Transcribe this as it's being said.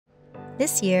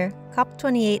This year,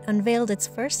 COP28 unveiled its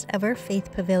first ever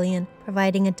Faith Pavilion,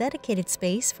 providing a dedicated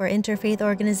space for interfaith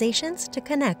organizations to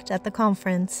connect at the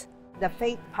conference. The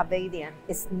Faith Pavilion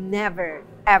is never,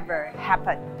 ever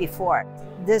happened before.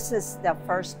 This is the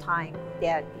first time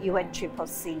that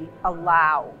UNCCC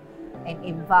allow and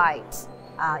invite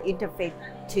interfaith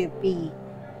to be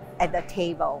at the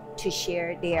table to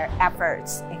share their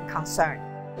efforts and concern.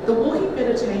 The walking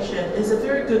meditation is a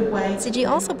very good way. Siji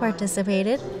also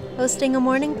participated, hosting a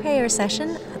morning prayer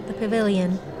session at the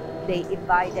pavilion. They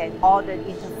invited all the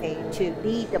interfaith to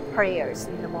lead the prayers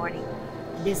in the morning.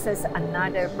 This is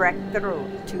another breakthrough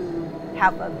to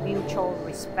have a mutual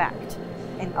respect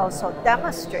and also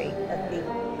demonstrate the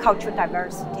cultural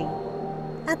diversity.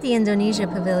 At the Indonesia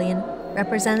Pavilion,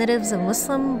 representatives of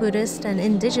Muslim, Buddhist, and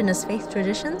indigenous faith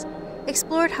traditions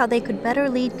explored how they could better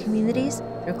lead communities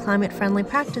through climate-friendly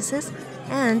practices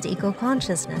and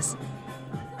eco-consciousness.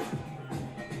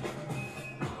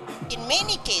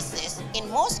 In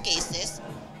most cases,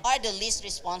 are the least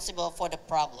responsible for the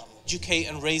problem. Educate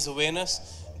and raise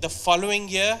awareness. The following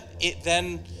year, it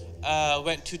then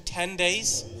went to 10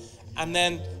 days. And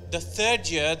then the third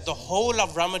year, the whole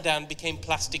of Ramadan became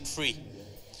plastic-free.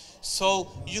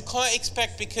 So you can't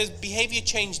expect, because behavior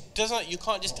change you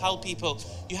can't just tell people,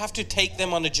 you have to take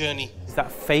them on a journey.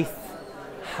 That faith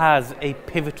has a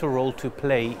pivotal role to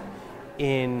play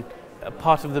in a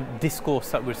part of the discourse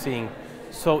that we're seeing.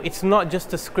 So it's not just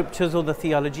the scriptures or the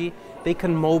theology, they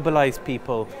can mobilize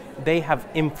people, they have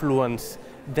influence,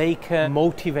 they can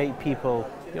motivate people,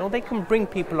 they can bring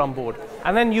people on board.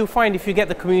 And then you find if you get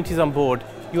the communities on board,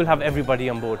 you'll have everybody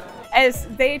on board. As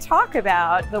they talk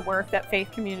about the work that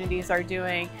faith communities are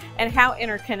doing and how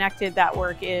interconnected that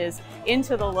work is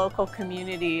into the local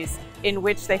communities in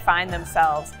which they find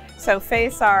themselves. So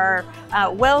faiths are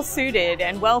well suited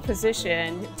and well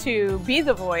positioned to be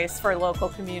the voice for local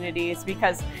communities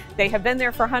because they have been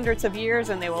there for hundreds of years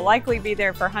and they will likely be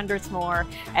there for hundreds more,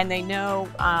 and they know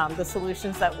the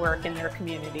solutions that work in their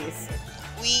communities.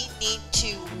 We need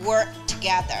to work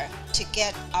together to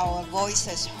get our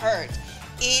voices heard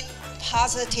in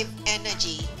positive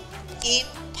energy, in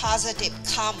positive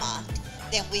karma.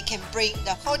 Then we can bring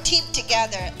the whole team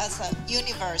together as a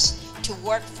universe to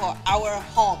work for our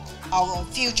home, our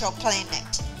future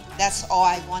planet. That's all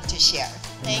I want to share.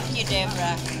 Thank you,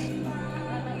 Deborah.